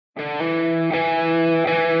It's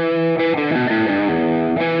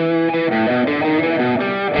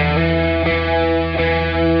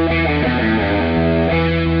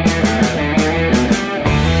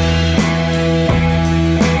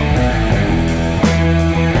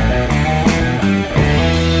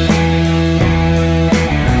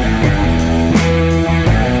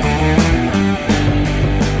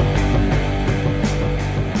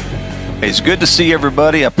good to see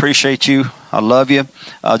everybody. I appreciate you. I love you.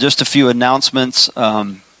 Just a few announcements.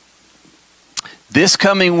 This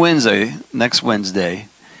coming Wednesday, next Wednesday,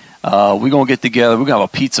 we're going to get together. We're going to have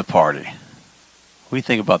a pizza party. What do you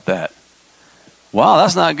think about that? Wow,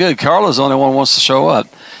 that's not good. Carla's the only one who wants to show up.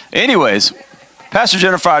 Anyways, Pastor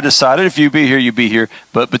Jennifer, I decided if you be here, you be here.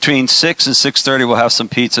 But between 6 and 6:30, we'll have some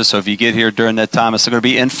pizza. So if you get here during that time, it's going to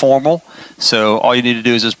be informal. So all you need to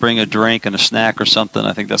do is just bring a drink and a snack or something.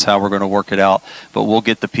 I think that's how we're going to work it out. But we'll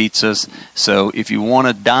get the pizzas. So if you want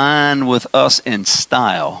to dine with us in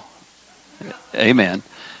style, amen.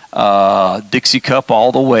 Dixie cup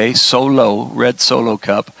all the way, solo, red solo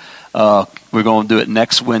cup. We're going to do it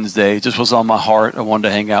next Wednesday. It just was on my heart. I wanted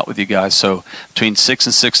to hang out with you guys. So between 6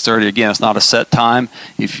 and 6:30, again, it's not a set time.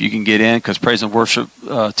 If you can get in, because praise and worship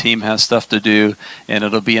team has stuff to do, and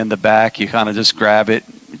it'll be in the back. You kind of just grab it,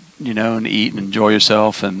 you know, and eat and enjoy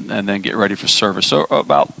yourself, and then get ready for service. So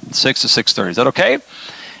about 6 to 6:30. Is that okay?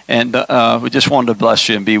 And we just wanted to bless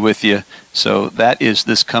you and be with you. So that is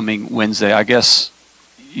this coming Wednesday. I guess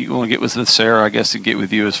you want to get with Sarah, I guess, and get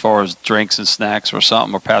with you as far as drinks and snacks or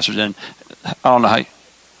something, or Pastor Jen. I don't know how you,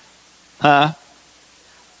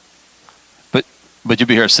 But you'll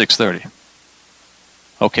be here at 6:30.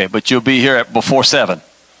 Okay, but you'll be here at before 7.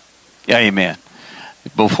 Yeah, amen.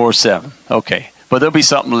 Before 7. Okay. But there'll be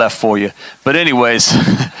something left for you. But anyways,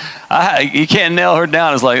 you can't nail her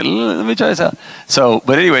down. It's like, let me try this out. So,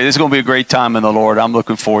 but anyway, this is going to be a great time in the Lord. I'm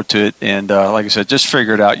looking forward to it. And like I said, just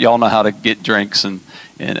figure it out. Y'all know how to get drinks and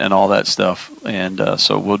all that stuff. And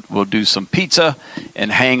so we'll do some pizza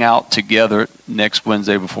and hang out together next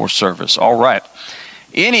Wednesday before service. All right.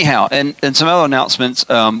 Anyhow, and some other announcements.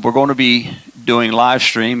 We're going to be doing live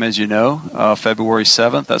stream, as you know, February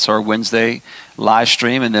 7th. That's our Wednesday live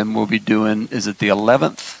stream. And then we'll be doing, is it the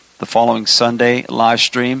 11th? The following Sunday live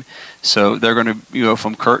stream. So they're going to go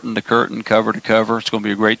from curtain to curtain, cover to cover. It's going to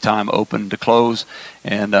be a great time, open to close.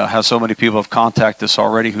 And how so many people have contacted us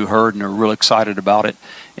already who heard and are real excited about it.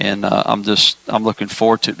 And I'm looking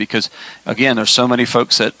forward to it because, again, there's so many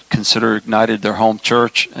folks that consider Ignited their home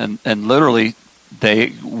church, and literally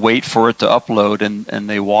they wait for it to upload and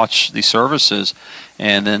they watch the services.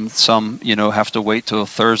 And then some, have to wait till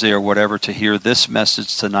Thursday or whatever to hear this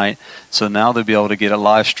message tonight. So now they'll be able to get a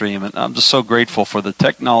live stream. And I'm just so grateful for the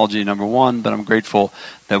technology, number one, but I'm grateful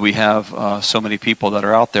that we have so many people that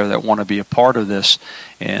are out there that want to be a part of this.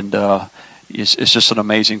 And it's just an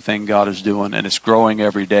amazing thing God is doing, and it's growing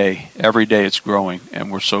every day. Every day it's growing,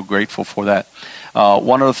 and we're so grateful for that.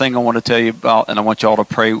 One other thing I want to tell you about, and I want you all to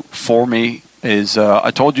pray for me, is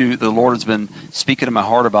I told you the Lord has been speaking to my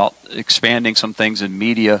heart about expanding some things in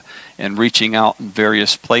media and reaching out in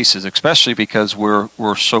various places, especially because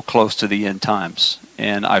we're so close to the end times.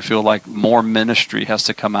 And I feel like more ministry has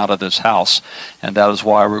to come out of this house, and that is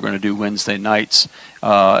why we're going to do Wednesday nights,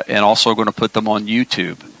 and also going to put them on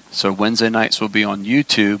YouTube. So Wednesday nights will be on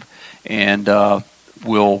YouTube, and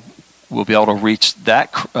we'll be able to reach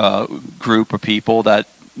that group of people that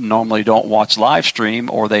normally don't watch live stream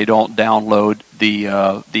or they don't download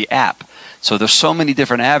the app. So there's so many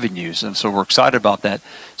different avenues, and so we're excited about that.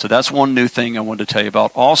 So that's one new thing I wanted to tell you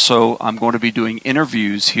about. Also, I'm going to be doing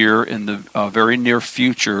interviews here in the very near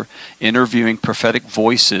future, interviewing prophetic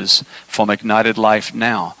voices from Ignited Life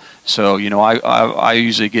Now. So, I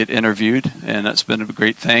usually get interviewed, and that's been a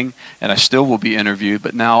great thing, and I still will be interviewed,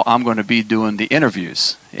 but now I'm going to be doing the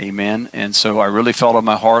interviews. Amen. And so I really felt in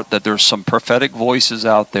my heart that there's some prophetic voices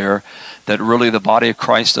out there that really the body of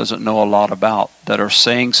Christ doesn't know a lot about, that are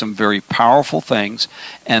saying some very powerful things,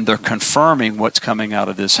 and they're confirming what's coming out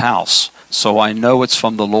of this house. So I know it's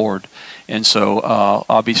from the Lord. And so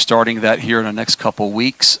I'll be starting that here in the next couple of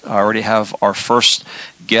weeks. I already have our first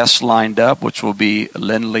guest lined up, which will be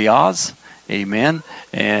Lynn Liaz. Amen.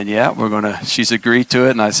 And she's agreed to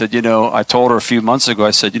it. And I said, I told her a few months ago,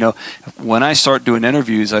 I said, when I start doing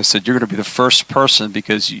interviews, I said, you're going to be the first person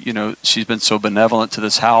because, she's been so benevolent to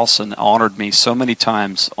this house and honored me so many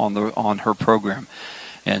times on her program.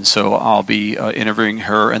 And so I'll be interviewing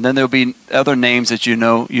her. And then there'll be other names that you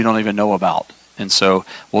don't even know about. And so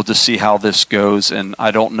we'll just see how this goes. And I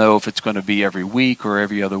don't know if it's going to be every week or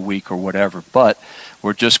every other week or whatever. But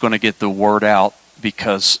we're just going to get the word out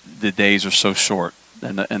because the days are so short.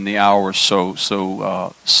 and the hour is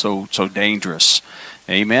so dangerous.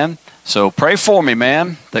 Amen. So pray for me,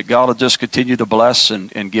 man, that God will just continue to bless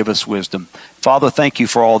and give us wisdom. Father, thank you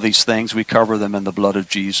for all these things. We cover them in the blood of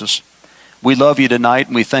Jesus. We love you tonight,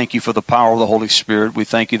 and we thank you for the power of the Holy Spirit. We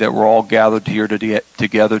thank you that we're all gathered here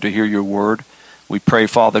together to hear your word. We pray,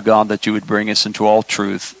 Father God, that you would bring us into all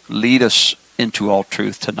truth. Lead us into all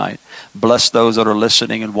truth tonight. Bless those that are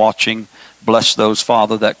listening and watching. Bless those,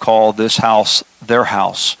 Father, that call this house their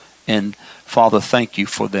house. And, Father, thank you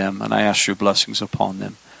for them, and I ask your blessings upon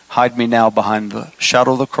them. Hide me now behind the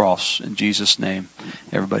shadow of the cross. In Jesus' name,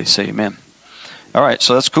 everybody say amen. All right,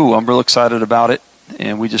 so that's cool. I'm real excited about it.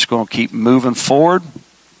 And we're just going to keep moving forward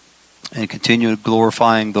and continue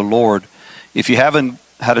glorifying the Lord. If you haven't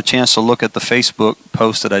had a chance to look at the Facebook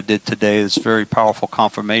post that I did today, it's a very powerful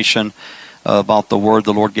confirmation about the word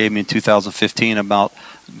the Lord gave me in 2015 about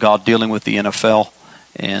God dealing with the NFL.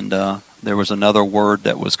 And there was another word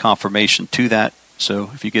that was confirmation to that. So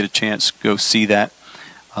if you get a chance, go see that.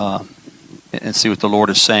 And see what the Lord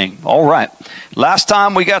is saying. All right. Last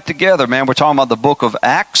time we got together, man, we're talking about the book of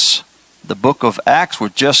Acts. The book of Acts. We're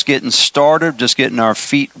just getting started, just getting our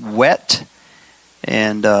feet wet.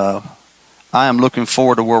 And I am looking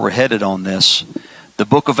forward to where we're headed on this. The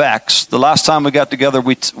book of Acts. The last time we got together,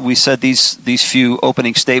 we said these few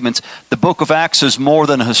opening statements. The book of Acts is more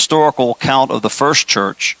than a historical account of the first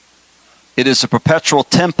church. It is a perpetual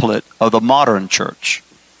template of the modern church.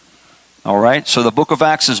 All right, so the book of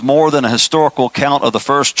Acts is more than a historical account of the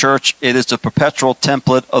first church. It is a perpetual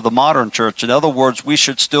template of the modern church. In other words, we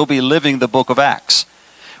should still be living the book of Acts.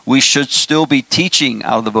 We should still be teaching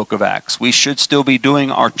out of the book of Acts. We should still be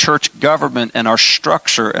doing our church government and our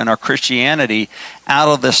structure and our Christianity out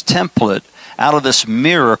of this template, out of this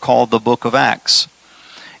mirror called the book of Acts.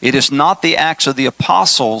 It is not the Acts of the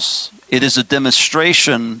apostles. It is a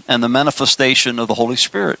demonstration and the manifestation of the Holy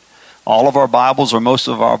Spirit. All of our Bibles, or most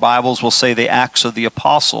of our Bibles, will say the Acts of the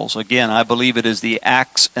Apostles. Again, I believe it is the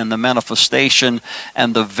acts and the manifestation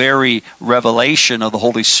and the very revelation of the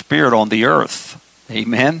Holy Spirit on the earth.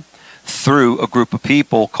 Amen? Through a group of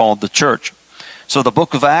people called the church. So the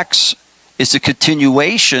book of Acts is a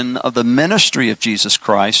continuation of the ministry of Jesus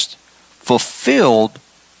Christ fulfilled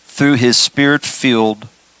through his Spirit-filled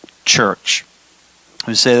church. Let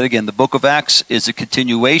me say that again. The book of Acts is a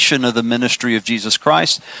continuation of the ministry of Jesus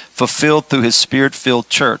Christ fulfilled through his Spirit-filled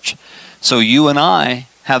church. So you and I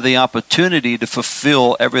have the opportunity to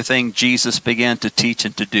fulfill everything Jesus began to teach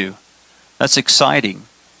and to do. That's exciting.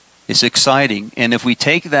 It's exciting. And if we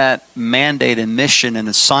take that mandate and mission and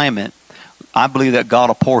assignment, I believe that God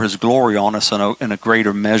will pour his glory on us in a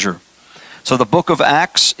greater measure. So the book of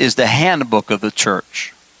Acts is the handbook of the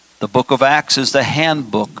church. The book of Acts is the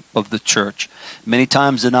handbook of the church. Many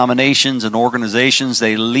times denominations and organizations,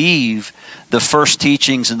 they leave the first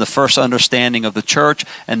teachings and the first understanding of the church,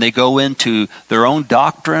 and they go into their own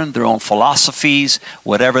doctrine, their own philosophies,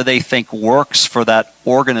 whatever they think works for that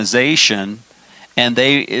organization, and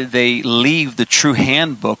they leave the true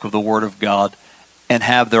handbook of the Word of God and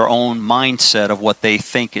have their own mindset of what they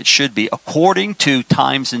think it should be according to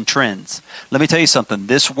times and trends. Let me tell you something.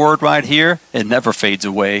 This word right here, it never fades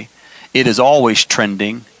away. It is always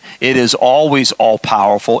trending. It is always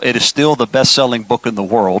all-powerful. It is still the best-selling book in the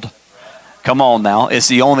world. Come on now. It's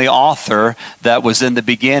the only author that was in the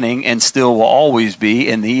beginning and still will always be,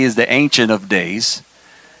 and he is the Ancient of Days.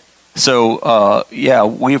 So,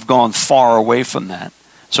 we've gone far away from that.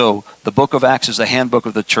 So the book of Acts is the handbook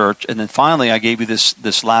of the church. And then finally, I gave you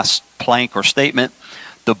this last plank or statement.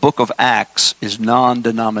 The book of Acts is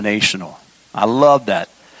non-denominational. I love that.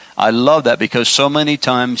 I love that because so many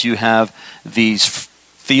times you have these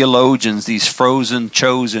theologians, these frozen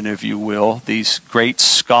chosen, if you will, these great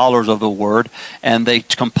scholars of the Word, and they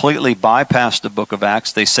completely bypass the book of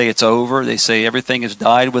Acts. They say it's over. They say everything has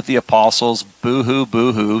died with the apostles. Boo-hoo,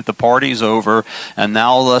 boo-hoo. The party's over. And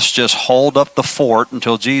now let's just hold up the fort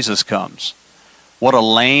until Jesus comes. What a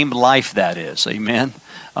lame life that is. Amen.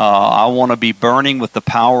 I want to be burning with the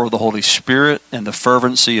power of the Holy Spirit and the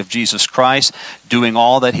fervency of Jesus Christ, doing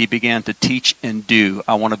all that he began to teach and do.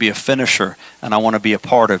 I want to be a finisher, and I want to be a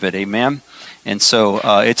part of it. Amen? And so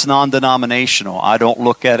it's non-denominational. I don't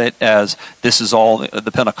look at it as this is all,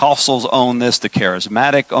 the Pentecostals own this, the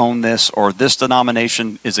Charismatic own this, or this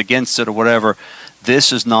denomination is against it or whatever.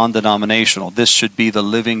 This is non-denominational. This should be the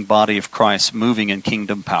living body of Christ moving in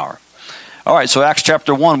kingdom power. All right, so Acts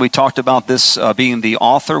chapter 1, we talked about this being the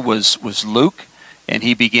author was Luke, and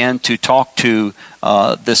he began to talk to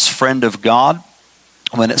this friend of God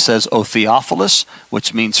when it says, O Theophilus,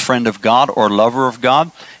 which means friend of God or lover of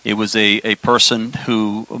God. It was a person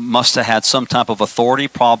who must have had some type of authority,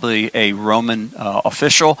 probably a Roman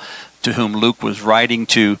official to whom Luke was writing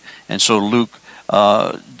to. And so Luke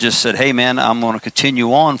just said, hey man, I'm going to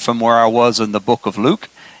continue on from where I was in the book of Luke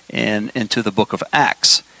and into the book of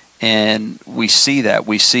Acts. And we see that.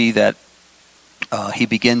 He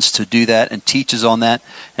begins to do that and teaches on that.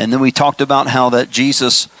 And then we talked about how that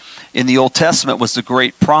Jesus in the Old Testament was the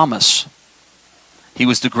great promise. He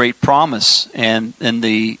was the great promise. And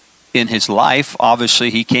in his life, obviously,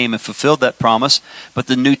 he came and fulfilled that promise. But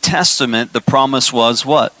the New Testament, the promise was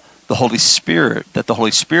what? The Holy Spirit, that the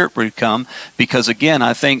Holy Spirit would come. Because again,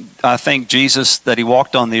 I think Jesus, that he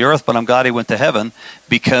walked on the earth, but I'm glad he went to heaven,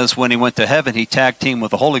 because when he went to heaven, he tag teamed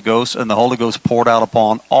with the Holy Ghost, and the Holy Ghost poured out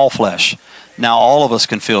upon all flesh. Now all of us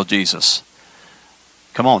can feel Jesus.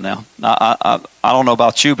 Come on now. I don't know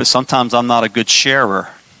about you, but sometimes I'm not a good sharer.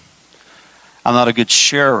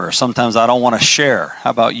 Sometimes I don't want to share.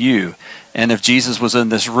 How about you? And if Jesus was in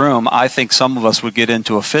this room, I think some of us would get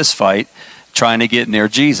into a fist fight trying to get near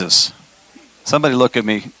Jesus. Somebody look at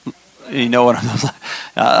me. You know what?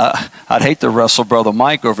 I'd hate to wrestle Brother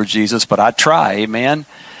Mike over Jesus, but I'd try, amen?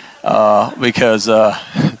 Because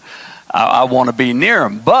I want to be near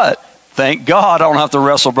him. But thank God I don't have to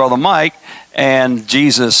wrestle Brother Mike, and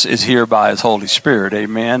Jesus is here by his Holy Spirit,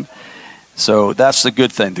 amen? So that's the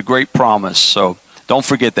good thing, the great promise. So don't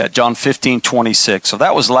forget that, John 15:26. So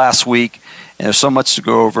that was last week, and there's so much to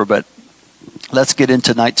go over, but let's get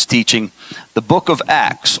into tonight's teaching. The book of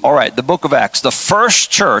Acts. All right, the book of Acts. The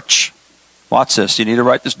first church, watch this, you need to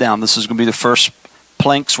write this down. This is going to be the first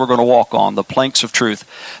planks we're going to walk on, the planks of truth.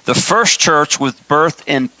 The first church was birthed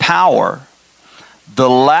in power. The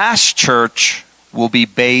last church will be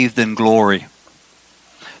bathed in glory.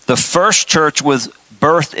 The first church was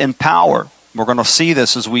birthed in power. We're going to see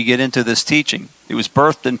this as we get into this teaching. It was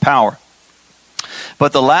birthed in power.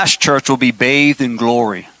 But the last church will be bathed in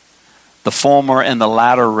glory. The former and the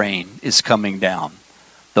latter rain is coming down.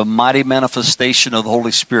 The mighty manifestation of the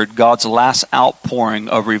Holy Spirit, God's last outpouring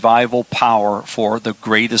of revival power for the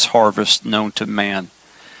greatest harvest known to man.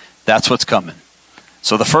 That's what's coming.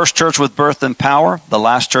 So the first church was birthed in power. The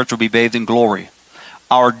last church will be bathed in glory.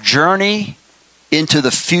 Our journey into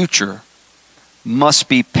the future must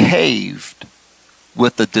be paved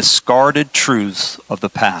with the discarded truths of the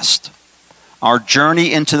past. Our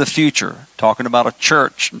journey into the future, talking about a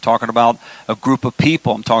church, I'm talking about a group of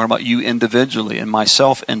people, I'm talking about you individually and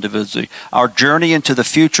myself individually. Our journey into the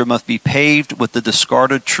future must be paved with the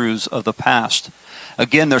discarded truths of the past.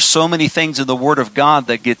 Again, there's so many things in the Word of God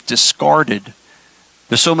that get discarded.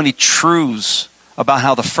 There's so many truths about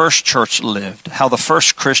how the first church lived, how the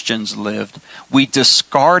first Christians lived. We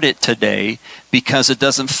discard it today because it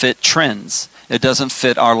doesn't fit trends. It doesn't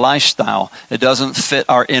fit our lifestyle. It doesn't fit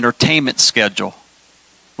our entertainment schedule.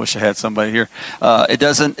 Wish I had somebody here. It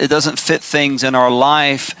doesn't fit things in our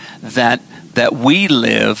life that we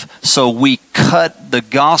live. So we cut the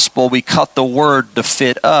gospel, we cut the word to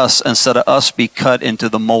fit us instead of us be cut into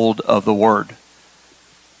the mold of the word.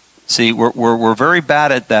 See, we're very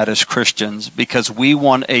bad at that as Christians because we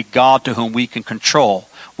want a God to whom we can control.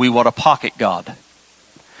 We want a pocket God.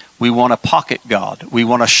 We want a pocket God. We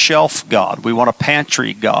want a shelf God. We want a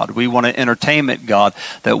pantry God. We want an entertainment God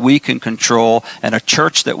that we can control, and a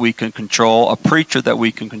church that we can control, a preacher that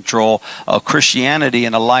we can control, a Christianity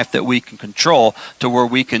and a life that we can control, to where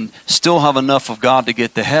we can still have enough of God to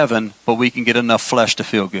get to heaven, but we can get enough flesh to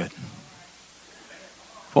feel good.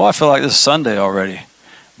 Well, I feel like this is Sunday already.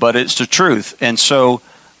 But it's the truth. And so,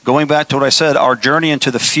 going back to what I said, our journey into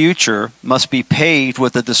the future must be paved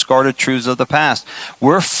with the discarded truths of the past.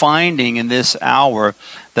 We're finding in this hour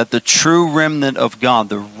that the true remnant of God,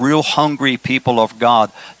 the real hungry people of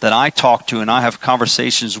God that I talk to and I have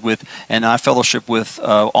conversations with and I fellowship with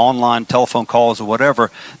online telephone calls or whatever,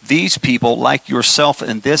 these people, like yourself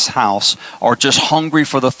in this house, are just hungry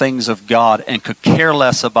for the things of God and could care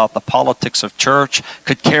less about the politics of church,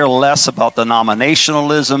 could care less about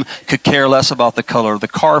denominationalism, could care less about the color of the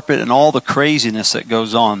carpet and all the craziness that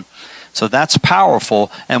goes on. So that's powerful,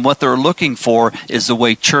 and what they're looking for is the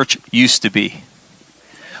way church used to be.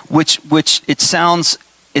 Which it sounds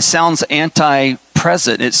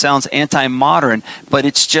anti-present, it sounds anti-modern, but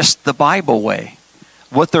it's just the Bible way.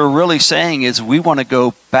 What they're really saying is we want to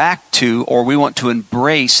go back to, or we want to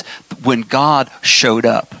embrace when God showed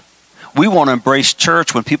up. We want to embrace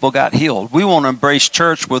church when people got healed. We want to embrace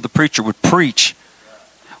church where the preacher would preach.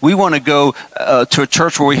 We want to go to a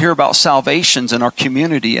church where we hear about salvations in our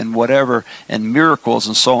community and whatever, and miracles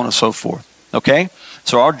and so on and so forth. Okay?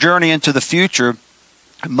 So our journey into the future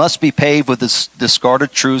It must be paved with the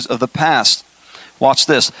discarded truths of the past. Watch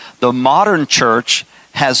this. The modern church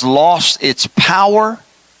has lost its power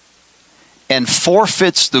and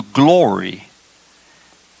forfeits the glory.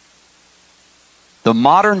 The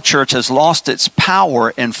modern church has lost its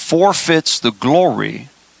power and forfeits the glory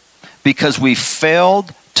because we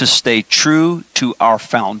failed to stay true to our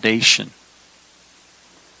foundation.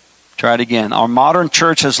 Try it again. Our modern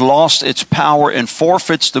church has lost its power and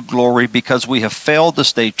forfeits the glory because we have failed to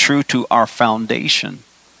stay true to our foundation.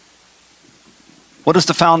 What is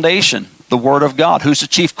the foundation? The Word of God. Who's the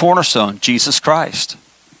chief cornerstone? Jesus Christ.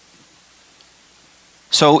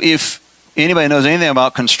 So if anybody knows anything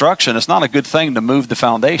about construction, it's not a good thing to move the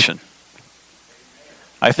foundation.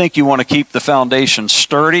 I think you want to keep the foundation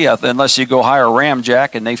sturdy, unless you go hire a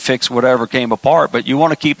ramjack and they fix whatever came apart. But you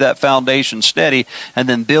want to keep that foundation steady and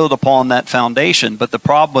then build upon that foundation. But the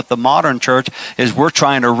problem with the modern church is we're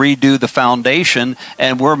trying to redo the foundation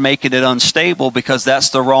and we're making it unstable because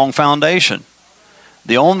that's the wrong foundation.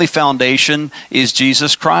 The only foundation is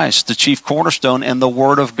Jesus Christ, the chief cornerstone, and the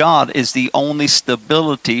Word of God is the only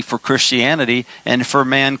stability for Christianity and for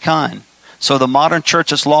mankind. So the modern church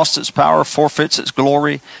has lost its power, forfeits its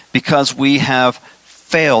glory, because we have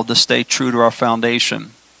failed to stay true to our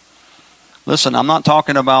foundation. Listen, I'm not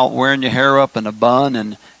talking about wearing your hair up in a bun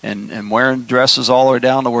and wearing dresses all the way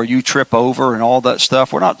down to where you trip over and all that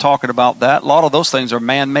stuff. We're not talking about that. A lot of those things are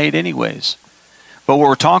man-made anyways. But what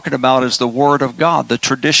we're talking about is the Word of God, the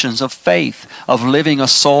traditions of faith, of living a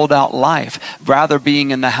sold-out life, rather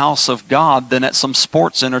being in the house of God than at some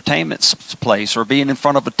sports entertainment place or being in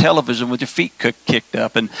front of a television with your feet kicked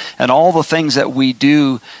up and all the things that we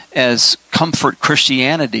do as comfort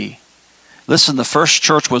Christianity. Listen, the first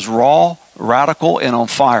church was raw, radical, and on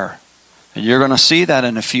fire. And you're going to see that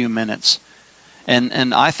in a few minutes.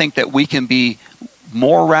 And I think that we can be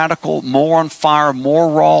more radical, more on fire, more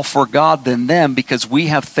raw for God than them because we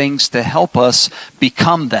have things to help us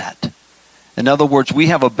become that. In other words, we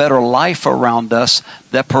have a better life around us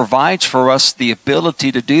that provides for us the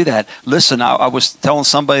ability to do that. Listen, I was telling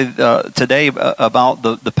somebody today about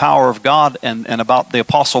the power of God and about the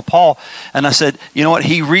Apostle Paul. And I said, you know what?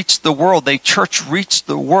 He reached the world. The church reached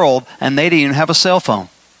the world and they didn't even have a cell phone.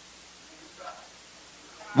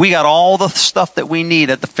 We got all the stuff that we need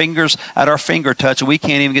at our finger touch, and we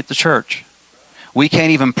can't even get to church. We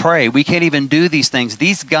can't even pray. We can't even do these things.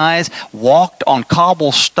 These guys walked on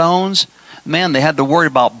cobblestones. Man, they had to worry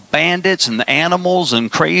about bandits and animals and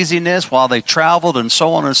craziness while they traveled and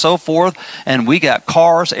so on and so forth. And we got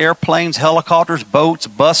cars, airplanes, helicopters, boats,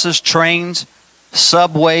 buses, trains,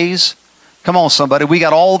 subways. Come on, somebody. We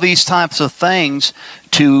got all these types of things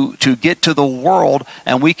to get to the world,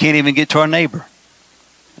 and we can't even get to our neighbor.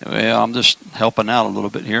 Well, I'm just helping out a little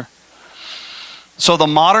bit here. So the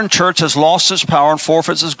modern church has lost its power and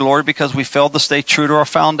forfeits its glory because we failed to stay true to our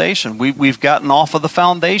foundation. We've gotten off of the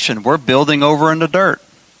foundation. We're building over in the dirt.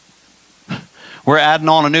 We're adding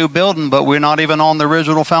on a new building, but we're not even on the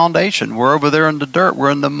original foundation. We're over there in the dirt. We're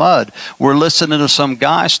in the mud. We're listening to some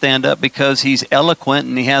guy stand up because he's eloquent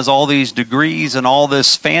and he has all these degrees and all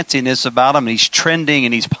this fanciness about him. And he's trending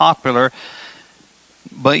and he's popular.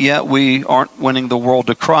 But yet we aren't winning the world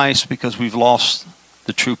to Christ because we've lost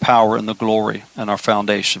the true power and the glory in our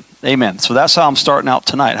foundation. Amen. So that's how I'm starting out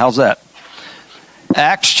tonight. How's that?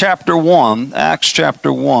 Acts chapter 1.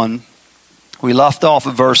 We left off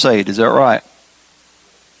at verse 8. Is that right?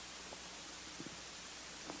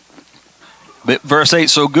 But verse 8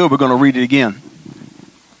 is so good, we're going to read it again.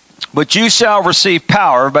 But you shall receive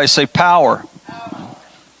power. Everybody say power.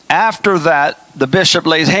 After that, the bishop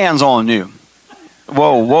lays hands on you.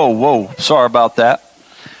 Whoa. Sorry about that.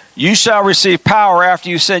 You shall receive power after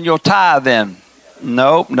you send your tithe in.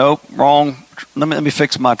 Nope, wrong. Let me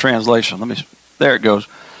fix my translation. There it goes.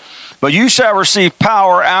 But you shall receive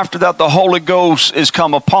power after that the Holy Ghost is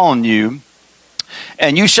come upon you.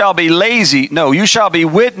 And you shall be you shall be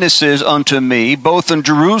witnesses unto me, both in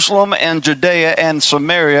Jerusalem and Judea and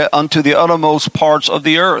Samaria, unto the uttermost parts of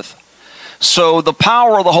the earth. So the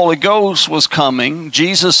power of the Holy Ghost was coming.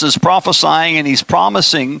 Jesus is prophesying and he's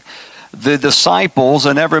promising the disciples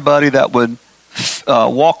and everybody that would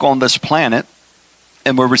walk on this planet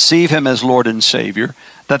and would receive him as Lord and Savior,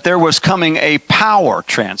 that there was coming a power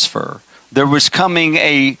transfer. There was coming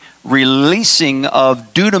a releasing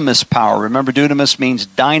of dunamis power. Remember, dunamis means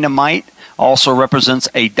dynamite. Also represents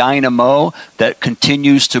a dynamo that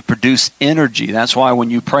continues to produce energy. That's why when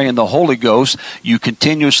you pray in the Holy Ghost, you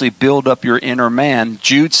continuously build up your inner man.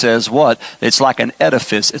 Jude says what? It's like an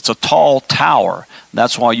edifice. It's a tall tower.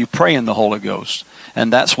 That's why you pray in the Holy Ghost.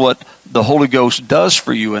 And that's what the Holy Ghost does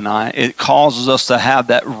for you and I. It causes us to have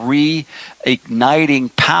that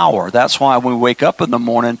reigniting power. That's why when we wake up in the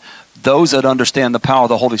morning, those that understand the power of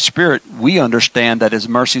the Holy Spirit, we understand that His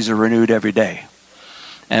mercies are renewed every day.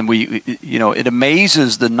 And it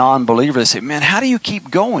amazes the non-believer. They say, man, how do you keep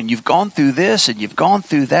going? You've gone through this and you've gone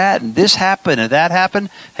through that and this happened and that happened.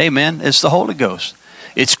 Hey, man, it's the Holy Ghost.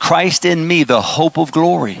 It's Christ in me, the hope of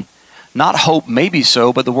glory. Not hope, maybe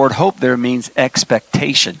so, but the word hope there means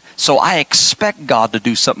expectation. So I expect God to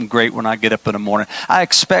do something great when I get up in the morning. I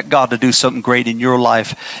expect God to do something great in your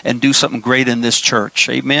life and do something great in this church.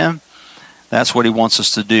 Amen? That's what He wants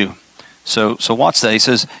us to do. So watch that. He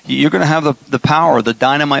says, you're going to have the power, the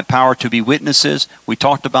dynamite power to be witnesses. We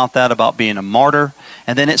talked about that, about being a martyr.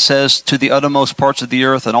 And then it says to the uttermost parts of the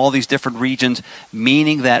earth and all these different regions,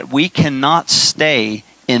 meaning that we cannot stay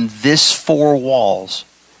in this four walls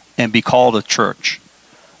and be called a church.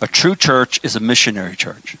 A true church is a missionary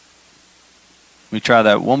church. Let me try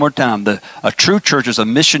that one more time. A true church is a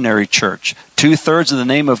missionary church. 2/3 of the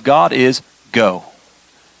name of God is go.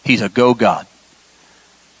 He's a go God.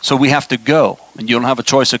 So we have to go. And you don't have a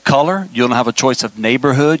choice of color. You don't have a choice of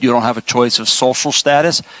neighborhood. You don't have a choice of social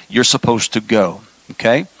status. You're supposed to go.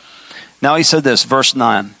 Okay? Now he said this, verse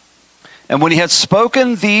 9. And when he had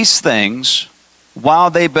spoken these things, while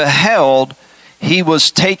they beheld, he was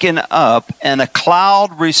taken up, and a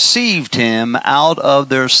cloud received him out of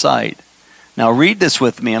their sight. Now read this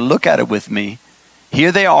with me and look at it with me.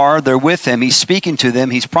 Here they are. They're with him. He's speaking to them.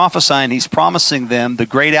 He's prophesying. He's promising them the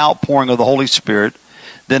great outpouring of the Holy Spirit.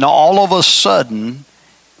 Then all of a sudden,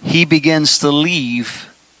 he begins to leave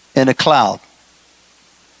in a cloud.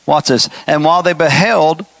 Watch this. And while they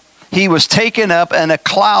beheld, he was taken up, and a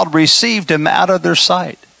cloud received him out of their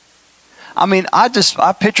sight. I mean, I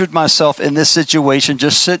pictured myself in this situation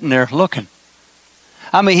just sitting there looking.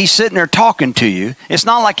 I mean, he's sitting there talking to you. It's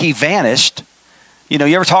not like he vanished. You know,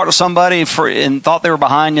 you ever talk to somebody and thought they were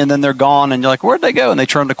behind you and then they're gone and you're like, where'd they go? And they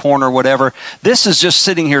turn the corner or whatever. This is just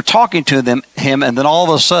sitting here talking to him, and then all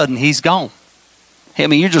of a sudden he's gone. I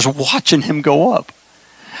mean, you're just watching him go up.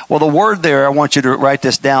 Well, the word there, I want you to write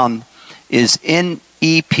this down, is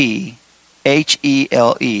N-E-P-H-E-L-E,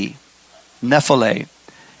 Nephile.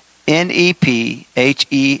 N-E-P-H-E-L-E,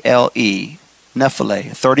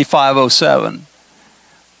 Nephile, 3507.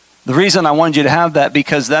 The reason I wanted you to have that,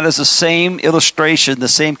 because that is the same illustration, the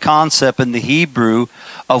same concept in the Hebrew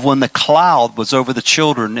of when the cloud was over the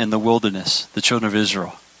children in the wilderness, the children of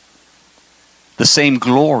Israel. The same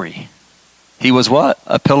glory. He was what?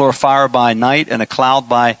 A pillar of fire by night and a cloud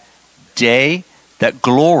by day. That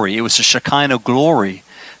glory, it was a Shekinah glory.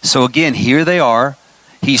 So again, here they are.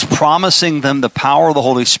 He's promising them the power of the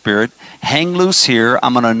Holy Spirit. Hang loose here.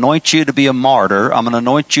 I'm going to anoint you to be a martyr. I'm going to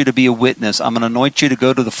anoint you to be a witness. I'm going to anoint you to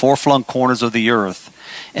go to the four-flung corners of the earth.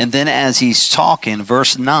 And then as he's talking,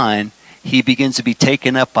 verse 9, he begins to be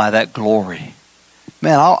taken up by that glory.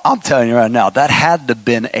 Man, I'm telling you right now, that had to have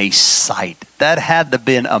been a sight. That had to have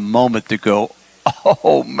been a moment to go,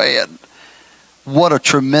 oh man, what a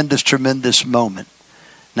tremendous, tremendous moment.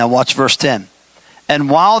 Now watch verse 10. And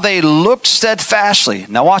while they looked steadfastly,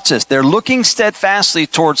 now watch this, they're looking steadfastly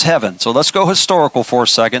towards heaven. So let's go historical for a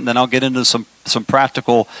second, then I'll get into some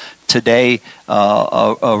practical today,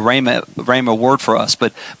 rhema word for us.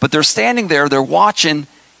 But they're standing there, they're watching,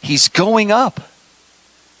 he's going up.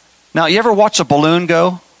 Now, you ever watch a balloon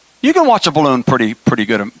go? You can watch a balloon pretty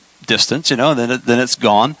good distance, then it's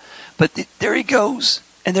gone. But there he goes,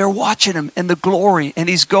 and they're watching him in the glory, and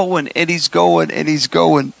he's going, and he's going, and he's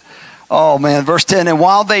going. Oh man, verse 10, and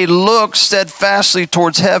while they looked steadfastly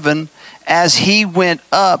towards heaven, as he went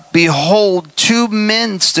up, behold, 2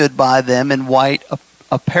 men stood by them in white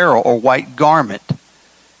apparel or white garment.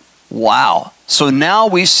 Wow. So now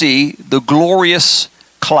we see the glorious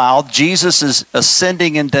cloud. Jesus is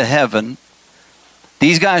ascending into heaven.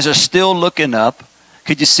 These guys are still looking up.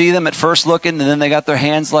 Could you see them at first looking, and then they got their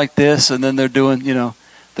hands like this, and then they're doing,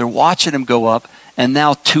 they're watching him go up. And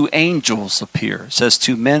now 2 angels appear. It says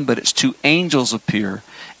 2 men, but it's 2 angels appear.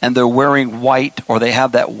 And they're wearing white, or they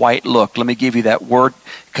have that white look. Let me give you that word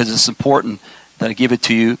because it's important that I give it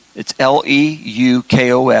to you. It's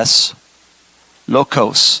L-E-U-K-O-S,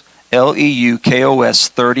 Lokos. L-E-U-K-O-S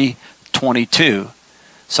 30:22.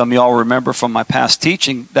 Some of y'all remember from my past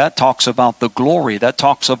teaching, that talks about the glory. That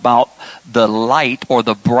talks about the light or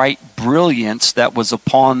the bright brilliance that was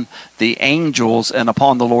upon the angels and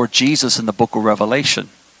upon the Lord Jesus in the book of Revelation.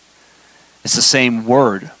 It's the same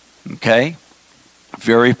word, okay?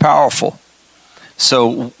 Very powerful.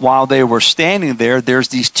 So while they were standing there, there's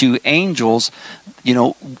these 2 angels.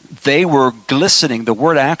 They were glistening. The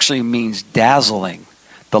word actually means dazzling.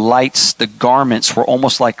 The lights, the garments were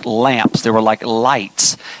almost like lamps. They were like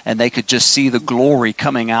lights, and they could just see the glory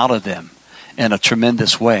coming out of them in a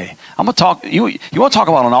tremendous way. I'm going to talk, you want to talk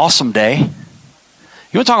about an awesome day?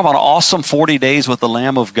 You want to talk about an awesome 40 days with the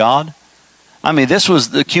Lamb of God? I mean, this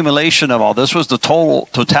was the accumulation of all. This was the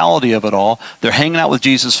totality of it all. They're hanging out with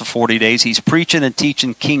Jesus for 40 days. He's preaching and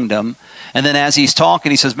teaching kingdom. And then as he's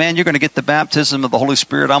talking, he says, man, you're going to get the baptism of the Holy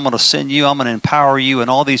Spirit. I'm going to send you. I'm going to empower you and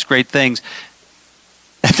all these great things.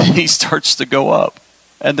 And then he starts to go up.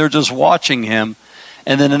 And they're just watching him.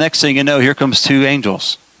 And then the next thing you know, here comes 2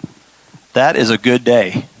 angels. That is a good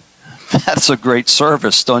day. That's a great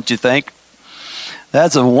service, don't you think?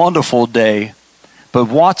 That's a wonderful day. But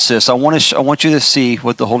watch this. I want you to see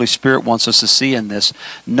what the Holy Spirit wants us to see in this.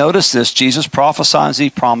 Notice this. Jesus prophesies, he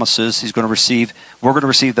promises we're going to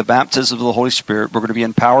receive the baptism of the Holy Spirit. We're going to be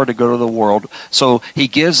empowered to go to the world. So he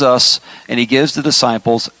gives us, and he gives the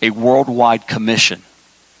disciples, a worldwide commission.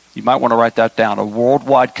 You might want to write that down. A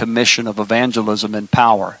worldwide commission of evangelism and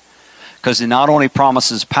power. Because he not only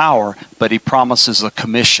promises power, but he promises a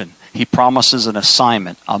commission. He promises an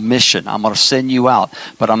assignment, a mission. I'm going to send you out,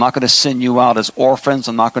 but I'm not going to send you out as orphans.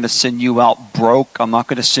 I'm not going to send you out broke. I'm not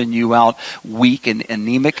going to send you out weak and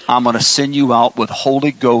anemic. I'm going to send you out with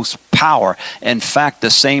Holy Ghost power. In fact, the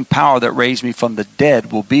same power that raised me from the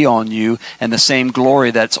dead will be on you, and the same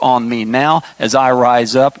glory that's on me now as I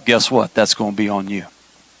rise up, guess what? That's going to be on you.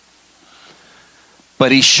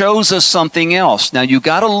 But he shows us something else. Now, you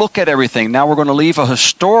got to look at everything. Now, we're going to leave a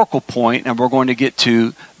historical point, and we're going to get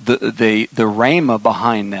to the rhema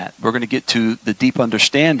behind that. We're going to get to the deep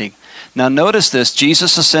understanding. Now, notice this.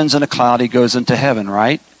 Jesus ascends in a cloud. He goes into heaven,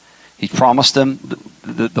 right? He promised them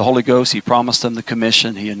the Holy Ghost. He promised them the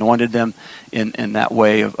commission. He anointed them in that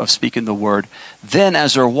way of speaking the word. Then,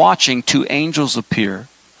 as they're watching, 2 angels appear.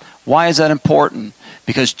 Why is that important?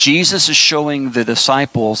 Because Jesus is showing the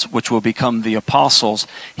disciples, which will become the apostles,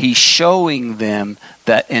 he's showing them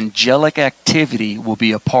that angelic activity will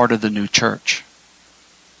be a part of the new church.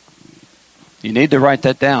 You need to write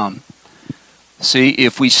that down. See,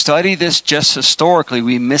 if we study this just historically,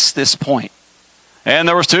 we miss this point. And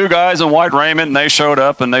there was 2 guys in white raiment, and they showed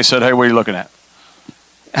up, and they said, hey, what are you looking at?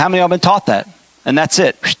 How many of y'all been taught that? And that's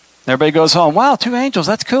it. Everybody goes home. Wow, 2 angels,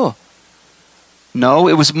 that's cool. No,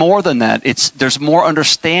 it was more than that. There's more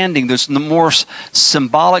understanding. There's more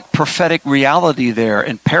symbolic prophetic reality there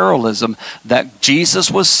and parallelism that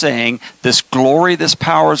Jesus was saying, this glory, this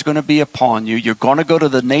power is going to be upon you. You're going to go to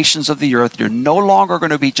the nations of the earth. You're no longer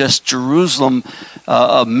going to be just Jerusalem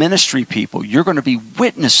ministry people. You're going to be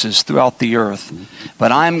witnesses throughout the earth.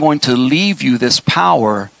 But I'm going to leave you this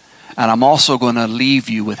power, and I'm also going to leave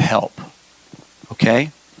you with help.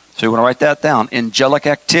 Okay? So you want to write that down. Angelic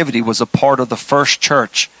activity was a part of the first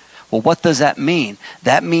church. Well, what does that mean?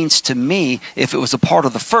 That means to me, if it was a part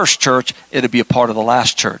of the first church, it would be a part of the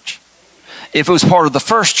last church. If it was part of the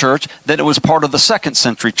first church, then it was part of the 2nd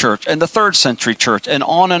century church and the 3rd century church, and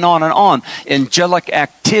on and on and on. Angelic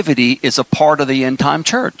activity is a part of the end time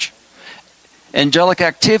church. Angelic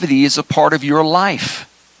activity is a part of your life.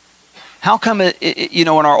 How come in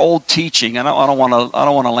our old teaching, and I don't want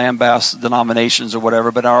to lambaste denominations or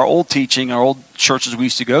whatever, but our old teaching, our old churches we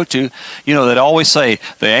used to go to, they'd always say,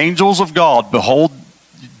 the angels of God behold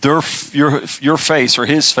your face or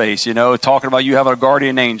his face, talking about you have a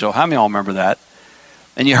guardian angel. How many of y'all remember that?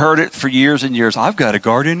 And you heard it for years and years. I've got a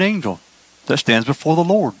guardian angel that stands before the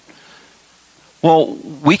Lord. Well,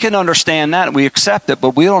 we can understand that and we accept it,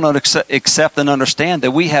 but we don't accept and understand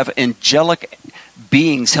that we have angelic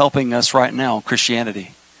beings helping us right now in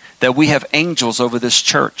Christianity. That we have angels over this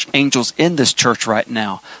church, angels in this church right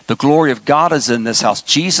now. The glory of God is in this house.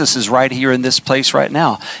 Jesus is right here in this place right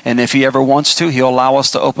now. And if he ever wants to, he'll allow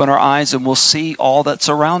us to open our eyes and we'll see all that's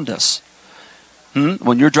around us.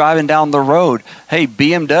 When you're driving down the road, hey,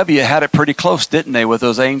 BMW had it pretty close, didn't they, with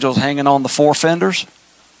those angels hanging on the 4 fenders?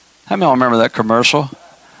 How many of y'all remember that commercial?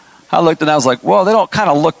 I looked and I was like, well, they don't kind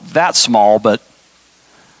of look that small, but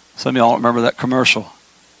some of y'all don't remember that commercial.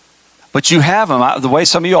 But you have them. The way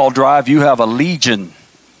some of y'all drive, you have a legion.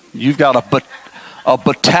 You've got a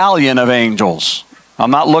battalion of angels.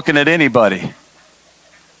 I'm not looking at anybody.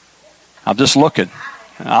 I'm just looking.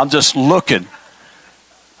 I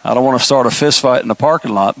don't want to start a fist fight in the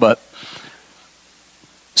parking lot, but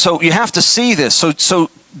so you have to see this. So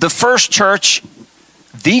the first church,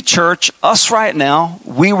 the church, us right now,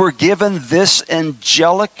 we were given this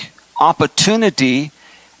angelic opportunity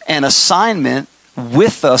and assignment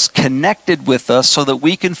with us, connected with us, so that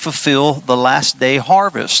we can fulfill the last day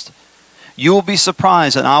harvest. You will be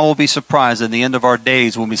surprised, and I will be surprised at the end of our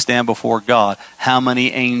days when we stand before God, how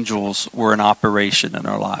many angels were in operation in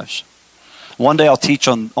our lives. One day I'll teach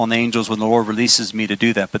on angels when the Lord releases me to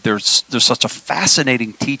do that. But there's such a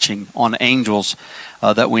fascinating teaching on angels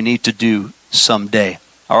that we need to do someday.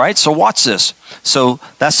 All right, so watch this. So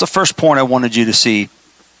that's the first point I wanted you to see,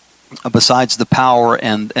 besides the power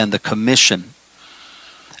and the commission.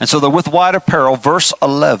 And so they're with white apparel, verse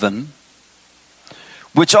 11,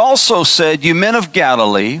 which also said, "You men of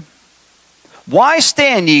Galilee, why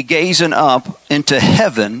stand ye gazing up into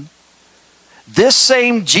heaven? This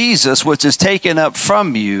same Jesus which is taken up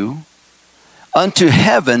from you unto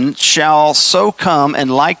heaven shall so come in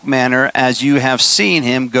like manner as you have seen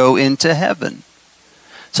him go into heaven."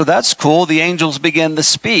 So that's cool. The angels begin to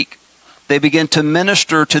speak. They begin to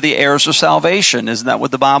minister to the heirs of salvation. Isn't that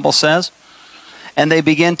what the Bible says? And they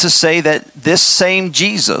begin to say that this same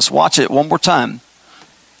Jesus, watch it one more time.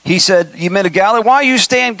 He said, "You men of Galilee, why you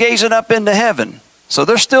stand gazing up into heaven?" So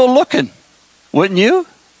they're still looking. Wouldn't you?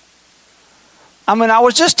 I mean, I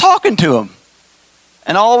was just talking to him.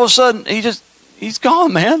 And all of a sudden, he's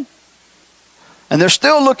gone, man. And they're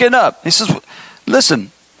still looking up. He says,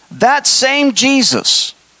 listen, that same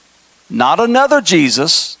Jesus, not another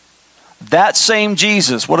Jesus, that same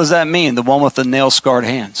Jesus. What does that mean? The one with the nail-scarred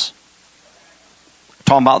hands.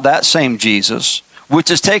 Talking about that same Jesus,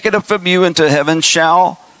 which is taken up from you into heaven,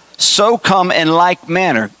 shall so come in like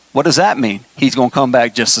manner. What does that mean? He's going to come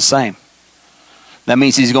back just the same. That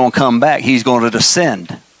means he's going to come back. He's going to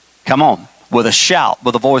descend. Come on. With a shout,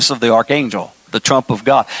 with the voice of the archangel, the trump of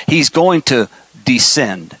God. He's going to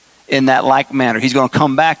descend in that like manner. He's going to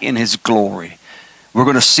come back in his glory. We're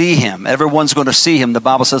going to see him. Everyone's going to see him. The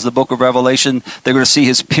Bible says in the book of Revelation, they're going to see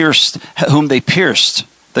his pierced, whom they pierced.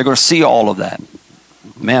 They're going to see all of that.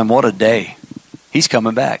 Man, what a day. He's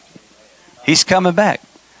coming back. He's coming back.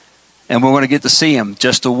 And we're going to get to see him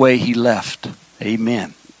just the way he left.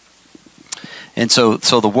 Amen. And so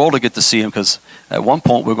the world will get to see him, because at one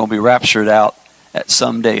point we're going to be raptured out at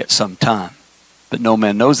some day, at some time. But no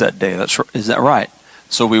man knows that day. Is that right?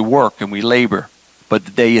 So we work and we labor, but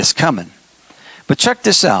the day is coming. But check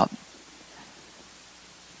this out.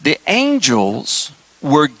 The angels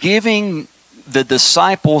were giving the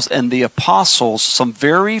disciples and the apostles some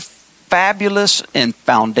very fabulous and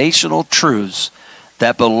foundational truths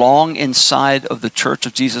that belong inside of the Church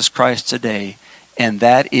of Jesus Christ today, and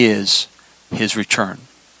that is his return.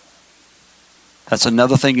 That's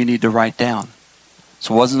another thing you need to write down.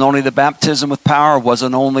 So it wasn't only the baptism with power, it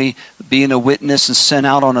wasn't only being a witness and sent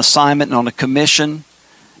out on assignment and on a commission.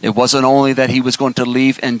 It wasn't only that he was going to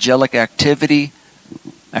leave angelic activity,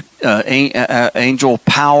 angel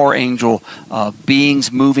power, angel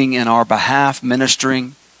beings moving in our behalf,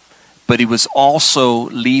 ministering, but he was also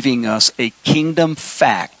leaving us a kingdom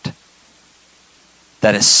fact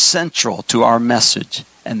that is central to our message,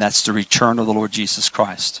 and that's the return of the Lord Jesus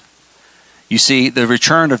Christ. You see, the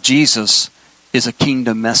return of Jesus is a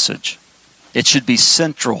kingdom message. It should be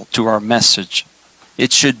central to our message.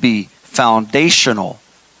 It should be foundational.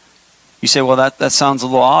 You say, well, that sounds a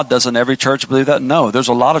little odd. Doesn't every church believe that? No, there's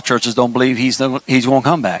a lot of churches don't believe he's going to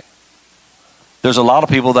come back. There's a lot of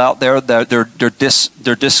people out there that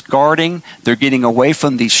they're discarding. They're getting away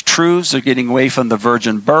from these truths. They're getting away from the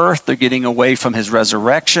virgin birth. They're getting away from his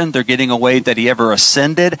resurrection. They're getting away that he ever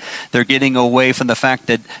ascended. They're getting away from the fact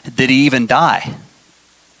that did he even die? I'm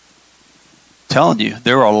telling you,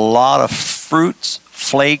 there are a lot of fruits,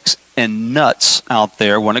 flakes, and nuts out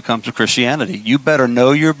there when it comes to Christianity. You better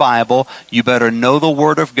know your Bible. You better know the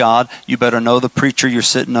Word of God. You better know the preacher you're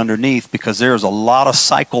sitting underneath, because there's a lot of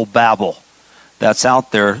psychobabble that's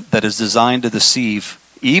out there that is designed to deceive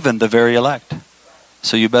even the very elect.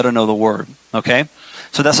 So you better know the Word, okay?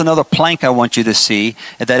 So that's another plank I want you to see,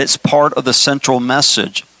 that it's part of the central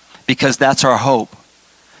message, because that's our hope.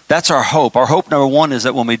 That's our hope. Our hope, number one, is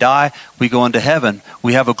that when we die, we go into heaven.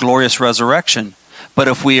 We have a glorious resurrection. But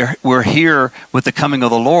if we're here with the coming of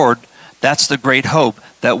the Lord, that's the great hope,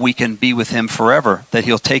 that we can be with him forever, that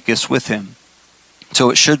he'll take us with him. So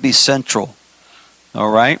it should be central, all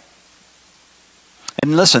right?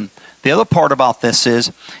 And listen, the other part about this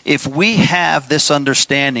is, if we have this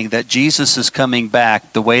understanding that Jesus is coming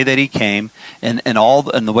back the way that he came, and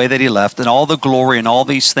the way that he left, and all the glory and all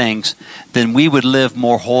these things, then we would live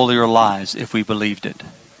more holier lives if we believed it.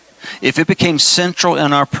 If it became central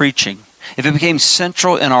in our preaching, if it became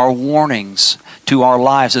central in our warnings to our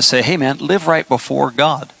lives to say, hey man, live right before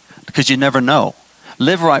God, because you never know.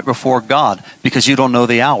 Live right before God, because you don't know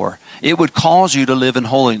the hour. It would cause you to live in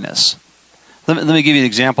holiness. Let me give you an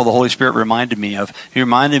example the Holy Spirit reminded me of. He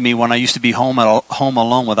reminded me when I used to be home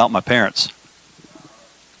alone without my parents.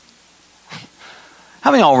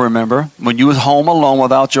 How many of y'all remember when you was home alone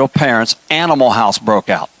without your parents, Animal House broke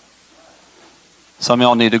out? Some of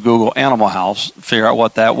y'all need to Google Animal House, figure out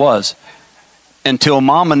what that was. Until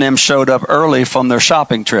Mom and them showed up early from their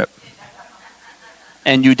shopping trip.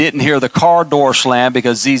 And you didn't hear the car door slam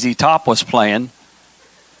because ZZ Top was playing,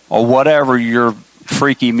 or whatever your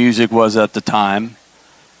freaky music was at the time.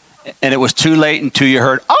 And it was too late until you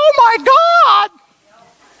heard, "Oh my God!"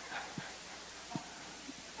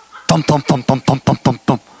 Thump, thump, thump, thump, thump, thump, thump,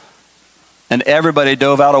 thump. And everybody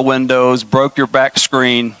dove out of windows, broke your back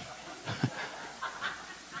screen.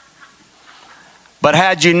 But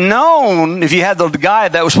had you known, if you had the guy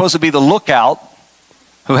that was supposed to be the lookout,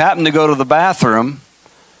 who happened to go to the bathroom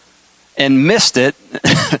and missed it,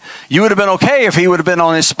 you would have been okay if he would have been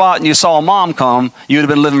on his spot and you saw Mom come. You would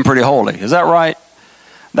have been living pretty holy. Is that right?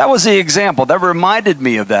 That was the example. That reminded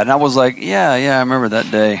me of that. And I was like, yeah, I remember that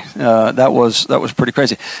day. That was pretty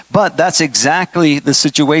crazy. But that's exactly the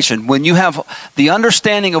situation. When you have the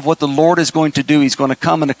understanding of what the Lord is going to do, He's going to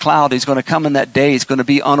come in a cloud. He's going to come in that day. He's going to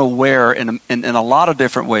be unaware in a lot of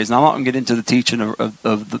different ways. Now, I'm not going to get into the teaching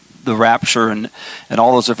of the rapture and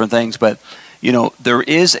all those different things. But, you know, there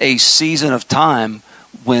is a season of time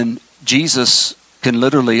when Jesus can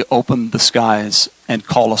literally open the skies and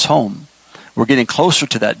call us home. We're getting closer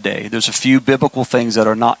to that day. There's a few biblical things that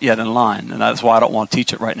are not yet in line, and that's why I don't want to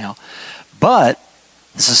teach it right now. But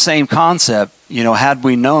it's the same concept. You know, had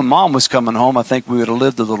we known Mom was coming home, I think we would have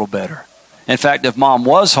lived a little better. In fact, if Mom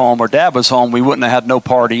was home or Dad was home, we wouldn't have had no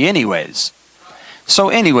party anyways. So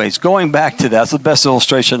anyways, going back to that, that's the best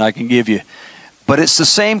illustration I can give you. But it's the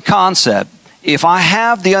same concept. If I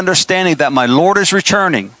have the understanding that my Lord is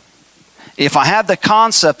returning, if I have the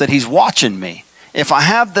concept that He's watching me, if I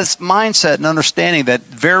have this mindset and understanding that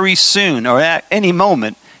very soon or at any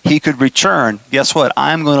moment He could return, guess what?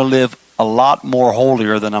 I'm going to live a lot more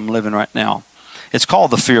holier than I'm living right now. It's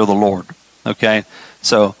called the fear of the Lord. Okay?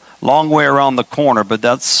 So, long way around the corner, but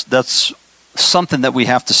that's something that we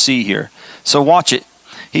have to see here. So watch it.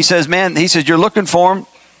 He says, you're looking for Him.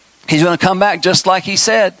 He's going to come back just like He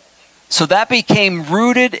said. So that became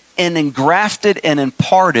rooted and engrafted and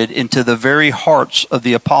imparted into the very hearts of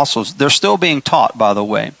the apostles. They're still being taught, by the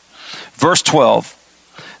way. Verse 12.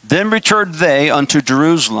 Then returned they unto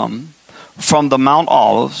Jerusalem from the Mount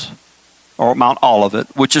Olives, or Mount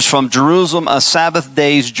Olivet, which is from Jerusalem a Sabbath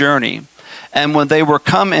day's journey. And when they were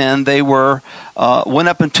come in, they went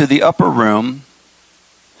up into the upper room,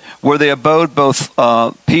 where they abode both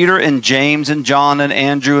Peter and James and John and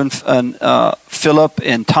Andrew and Philip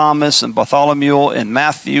and Thomas and Bartholomew and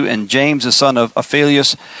Matthew and James the son of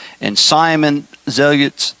Alphaeus and Simon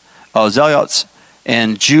Zelotes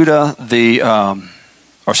and Judas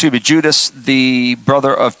the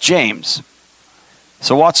brother of James.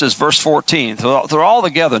 So watch this, verse 14. So they're all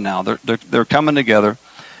together now. They're coming together.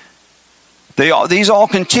 These all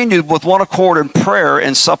continued with one accord in prayer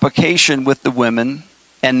and supplication with the women,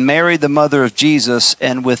 and Mary, the mother of Jesus,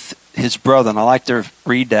 and with his brother. And I like to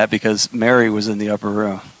read that because Mary was in the upper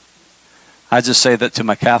room. I just say that to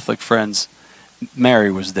my Catholic friends.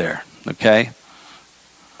 Mary was there, okay?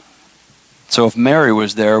 So if Mary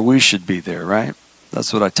was there, we should be there, right?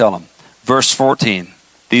 That's what I tell them. Verse 14.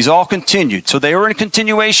 These all continued. So they were in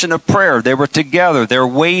continuation of prayer. They were together. They're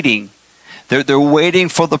waiting. They're waiting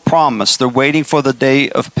for the promise. They're waiting for the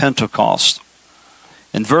day of Pentecost.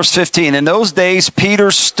 In verse 15, in those days,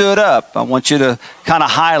 Peter stood up. I want you to kind of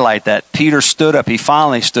highlight that. Peter stood up. He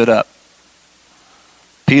finally stood up.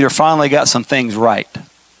 Peter finally got some things right.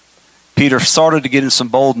 Peter started to get in some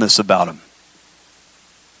boldness about him.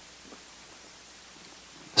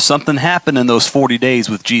 Something happened in those 40 days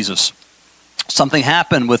with Jesus. Something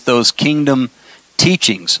happened with those kingdom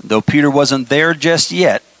teachings. Though Peter wasn't there just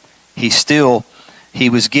yet, he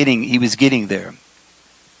was getting there.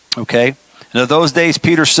 Okay? And in those days,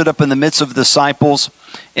 Peter stood up in the midst of the disciples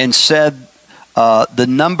and said, the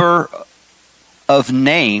number of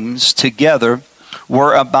names together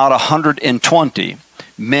were about 120,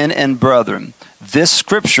 men and brethren. This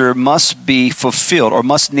scripture must be fulfilled, or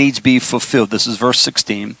must needs be fulfilled. This is verse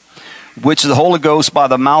 16. Which the Holy Ghost by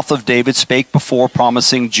the mouth of David spake before,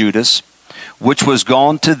 promising Judas, which was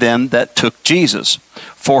gone to them that took Jesus.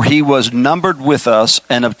 For he was numbered with us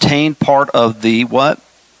and obtained part of the what?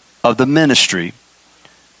 Of the ministry.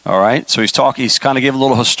 All right, so he's kind of giving a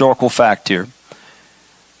little historical fact here.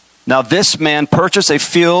 Now this man purchased a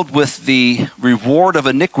field with the reward of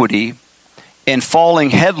iniquity, and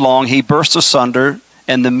falling headlong, he burst asunder,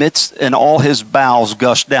 and the midst and all his bowels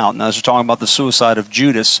gushed out. Now, as we're talking about the suicide of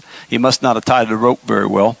Judas, he must not have tied the rope very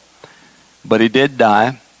well, but he did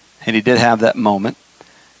die, and he did have that moment.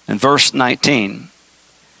 In verse 19,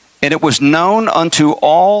 And it was known unto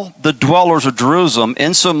all the dwellers of Jerusalem,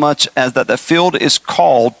 insomuch as that the field is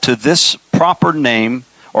called to this proper name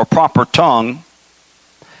or proper tongue,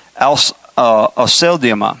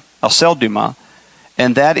 Alceldima,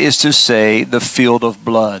 and that is to say, the field of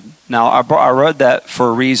blood. Now, I read that for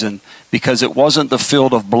a reason, because it wasn't the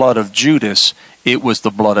field of blood of Judas, it was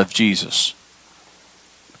the blood of Jesus.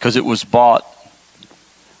 Because it was bought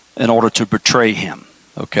in order to betray him,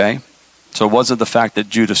 okay? So it wasn't the fact that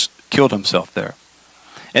Judas killed himself there.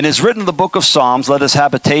 And it's written in the book of Psalms, let his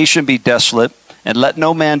habitation be desolate, and let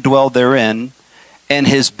no man dwell therein, and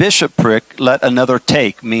his bishopric let another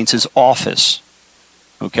take, means his office,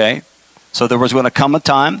 okay? So there was going to come a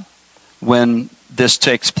time when this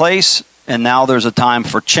takes place, and now there's a time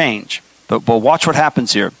for change. But watch what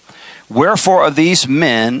happens here. Wherefore are these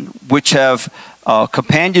men which have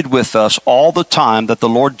companioned with us all the time that the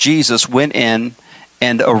Lord Jesus went in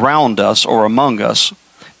and around us or among us,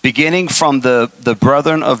 beginning from the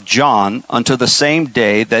brethren of John unto the same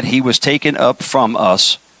day that he was taken up from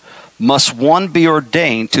us, must one be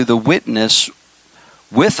ordained to the witness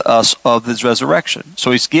with us of his resurrection.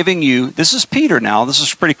 So he's giving you, this is Peter now. This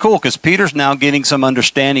is pretty cool because Peter's now getting some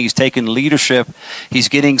understanding. He's taking leadership. He's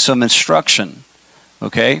getting some instruction.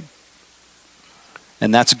 Okay?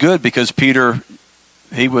 And that's good because Peter,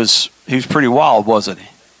 he was pretty wild, wasn't he?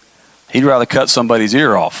 He'd rather cut somebody's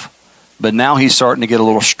ear off. But now he's starting to get a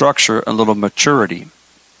little structure, a little maturity.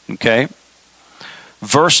 Okay?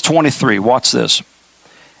 Verse 23, watch this.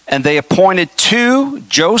 And they appointed two,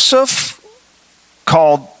 Joseph,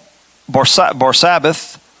 called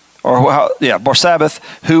Barsabbas,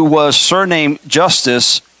 who was surnamed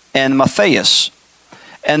Justus, and Matthias.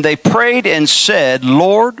 And they prayed and said,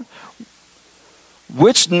 Lord,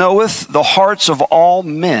 which knoweth the hearts of all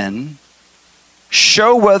men,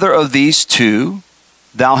 show whether of these two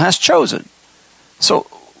thou hast chosen. So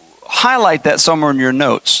highlight that somewhere in your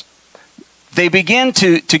notes. They begin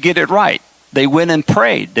to get it right. They went and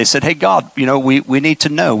prayed. They said, hey, God, we need to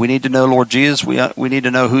know. We need to know, Lord Jesus. We need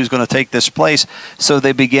to know who's going to take this place. So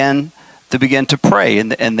they began to pray,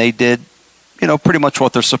 and they did, pretty much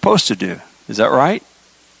what they're supposed to do. Is that right?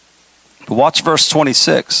 But watch verse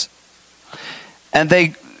 26. And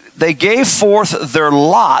they gave forth their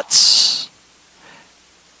lots,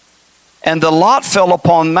 and the lot fell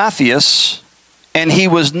upon Matthias, and he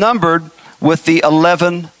was numbered with the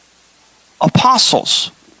 11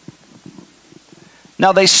 apostles.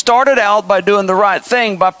 Now, they started out by doing the right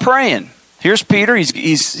thing, by praying. Here's Peter.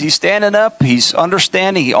 He's standing up. He's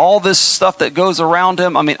understanding all this stuff that goes around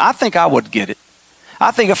him. I mean, I think I would get it. I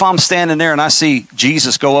think if I'm standing there and I see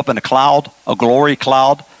Jesus go up in a cloud, a glory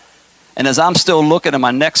cloud, and as I'm still looking and my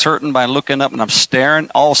neck's hurting by looking up and I'm staring,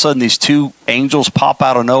 all of a sudden these two angels pop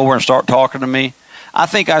out of nowhere and start talking to me, I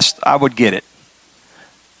think I would get it.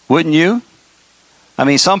 Wouldn't you? I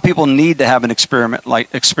mean, some people need to have an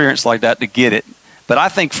experience like that to get it. But I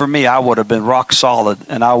think for me, I would have been rock solid,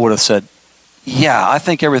 and I would have said, yeah, I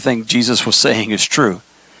think everything Jesus was saying is true.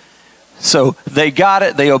 So they got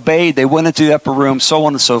it, they obeyed, they went into the upper room, so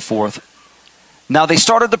on and so forth. Now they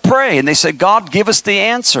started to pray, and they said, God, give us the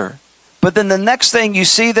answer. But then the next thing you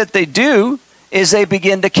see that they do is they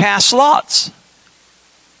begin to cast lots.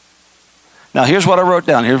 Now here's what I wrote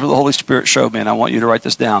down. Here's what the Holy Spirit showed me, and I want you to write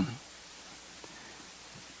this down.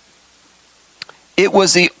 It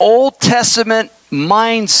was the Old Testament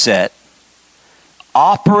mindset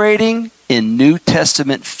operating in New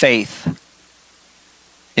Testament faith,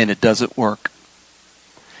 and it doesn't work.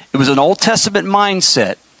 It was an Old Testament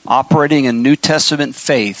mindset operating in New Testament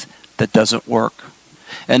faith that doesn't work.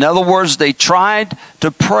 In other words, they tried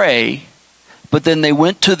to pray, but then they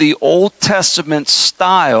went to the Old Testament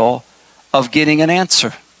style of getting an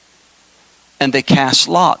answer, and they cast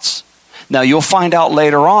lots. Now, you'll find out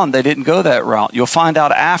later on they didn't go that route. You'll find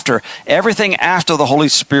out after. Everything after the Holy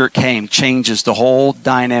Spirit came changes the whole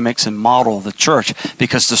dynamics and model of the church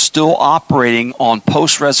because they're still operating on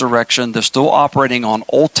post-resurrection. They're still operating on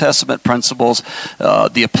Old Testament principles.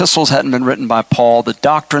 The epistles hadn't been written by Paul. The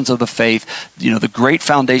doctrines of the faith, the great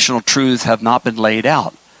foundational truths have not been laid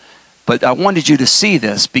out. But I wanted you to see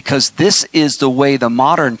this because this is the way the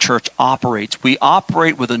modern church operates. We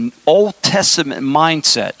operate with an Old Testament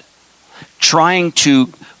mindset, trying to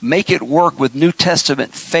make it work with New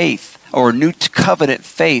Testament faith or New Covenant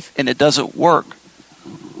faith, and it doesn't work.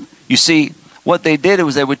 You see, what they did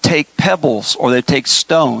was they would take pebbles or they'd take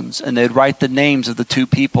stones and they'd write the names of the two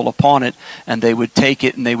people upon it, and they would take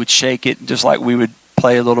it and they would shake it, just like we would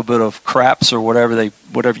play a little bit of craps or whatever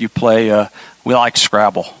you play. We like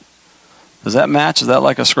Scrabble. Does that match? Is that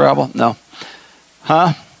like a Scrabble? No.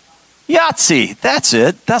 Huh? Yahtzee, that's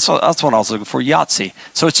it. That's what I was looking for, Yahtzee.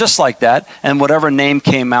 So it's just like that, and whatever name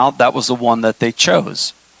came out, that was the one that they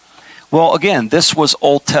chose. Well, again, this was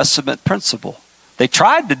Old Testament principle. They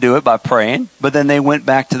tried to do it by praying, but then they went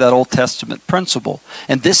back to that Old Testament principle.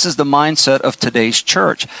 And this is the mindset of today's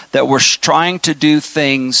church, that we're trying to do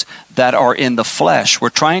things that are in the flesh. We're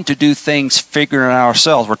trying to do things figuring out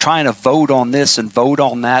ourselves. We're trying to vote on this and vote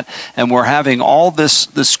on that, and we're having all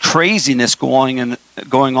this craziness going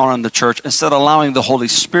on in the church instead of allowing the Holy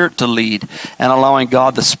Spirit to lead and allowing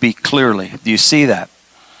God to speak clearly. Do you see that?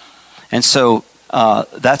 And so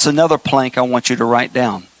that's another plank I want you to write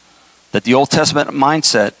down. That the Old Testament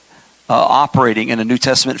mindset operating in a New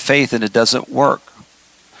Testament faith, and it doesn't work.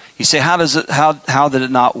 You say, how did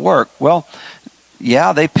it not work? Well,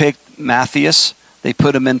 yeah, they picked Matthias. They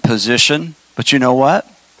put him in position. But you know what?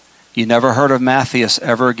 You never heard of Matthias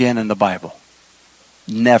ever again in the Bible.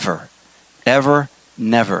 Never. Ever,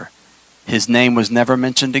 never. His name was never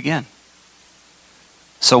mentioned again.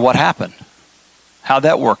 So what happened? How'd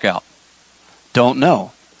that work out? Don't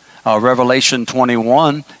know. Revelation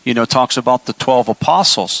 21, talks about the 12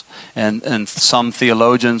 apostles. And some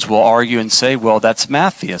theologians will argue and say, well, that's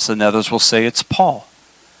Matthias. And others will say it's Paul.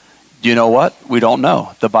 You know what? We don't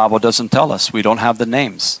know. The Bible doesn't tell us. We don't have the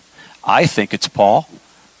names. I think it's Paul.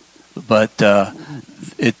 But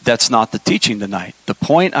that's not the teaching tonight. The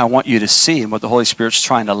point I want you to see, and what the Holy Spirit's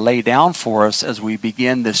trying to lay down for us as we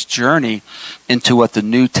begin this journey into what the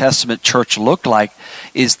New Testament church looked like,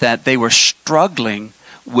 is that they were struggling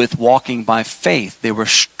with walking by faith. They were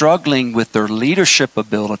struggling with their leadership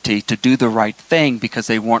ability to do the right thing because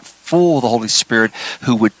they weren't full of the Holy Spirit,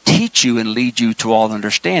 who would teach you and lead you to all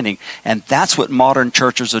understanding. And that's what modern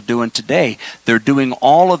churches are doing today. They're doing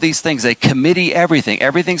all of these things. They committee everything.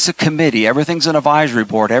 Everything's a committee. Everything's an advisory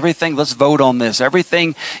board. Everything, let's vote on this.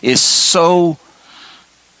 Everything is so,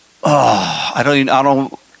 there's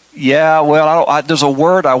a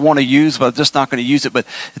word I want to use, but I'm just not going to use it. But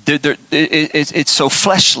it's so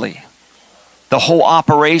fleshly, the whole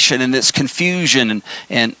operation, and it's confusion.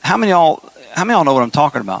 And how many of y'all know what I'm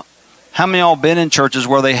talking about? How many of y'all been in churches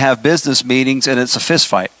where they have business meetings and it's a fist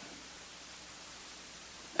fight?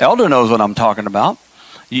 Elder knows what I'm talking about.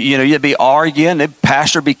 You'd be arguing, the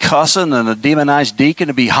pastor be cussing, and the demonized deacon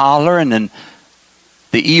would be hollering, and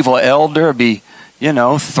the evil elder would be,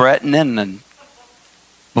 threatening, and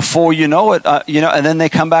before you know it, and then they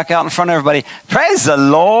come back out in front of everybody. Praise the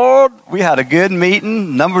Lord. We had a good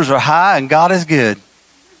meeting. Numbers are high, and God is good.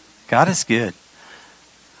 God is good.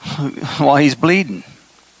 While he's bleeding.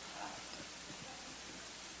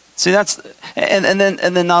 See, and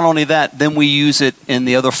then not only that, then we use it in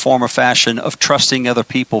the other form or fashion of trusting other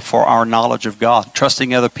people for our knowledge of God.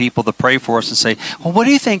 Trusting other people to pray for us and say, well, what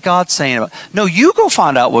do you think God's saying about? No, you go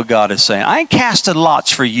find out what God is saying. I ain't casting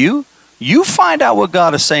lots for you. You find out what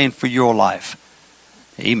God is saying for your life.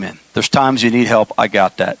 Amen. There's times you need help. I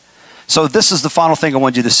got that. So this is the final thing I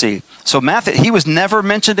want you to see. So Matthew, he was never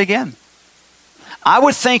mentioned again. I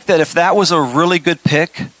would think that if that was a really good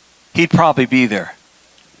pick, he'd probably be there.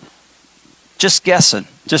 Just guessing,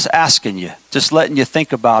 just asking you, just letting you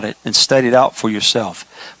think about it and study it out for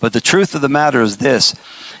yourself. But the truth of the matter is this,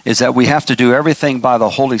 is that we have to do everything by the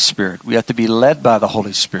Holy Spirit. We have to be led by the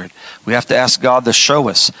Holy Spirit. We have to ask God to show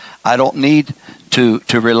us. I don't need to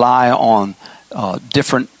rely on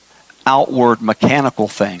different outward mechanical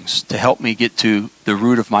things to help me get to the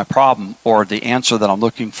root of my problem or the answer that I'm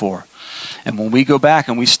looking for. And when we go back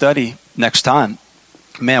and we study next time,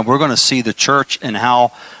 man, we're going to see the church and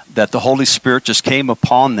how that the Holy Spirit just came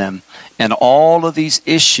upon them, and all of these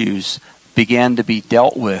issues began to be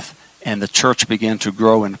dealt with, and the church began to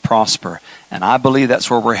grow and prosper. And I believe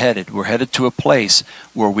that's where we're headed. We're headed to a place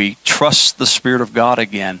where we trust the Spirit of God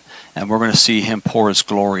again, and we're going to see him pour his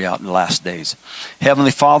glory out in the last days.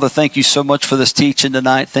 Heavenly Father, thank you so much for this teaching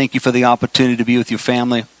tonight. Thank you for the opportunity to be with your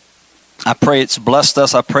family. I pray it's blessed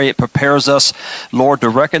us. I pray it prepares us, Lord, to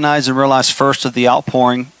recognize and realize first of the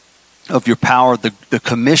outpouring of your power, the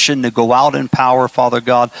commission to go out in power, Father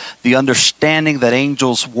God, the understanding that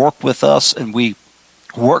angels work with us and we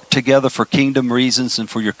work together for kingdom reasons and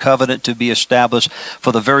for your covenant to be established,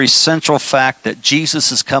 for the very central fact that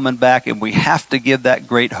Jesus is coming back, and we have to give that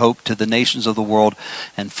great hope to the nations of the world.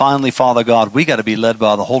 And finally, Father God, we got to be led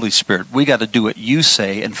by the Holy Spirit. We got to do what you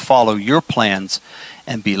say and follow your plans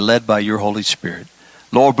and be led by your Holy Spirit.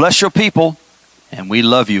 Lord, bless your people, and we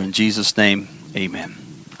love you in Jesus' name. Amen.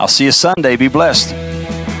 I'll see you Sunday. Be blessed.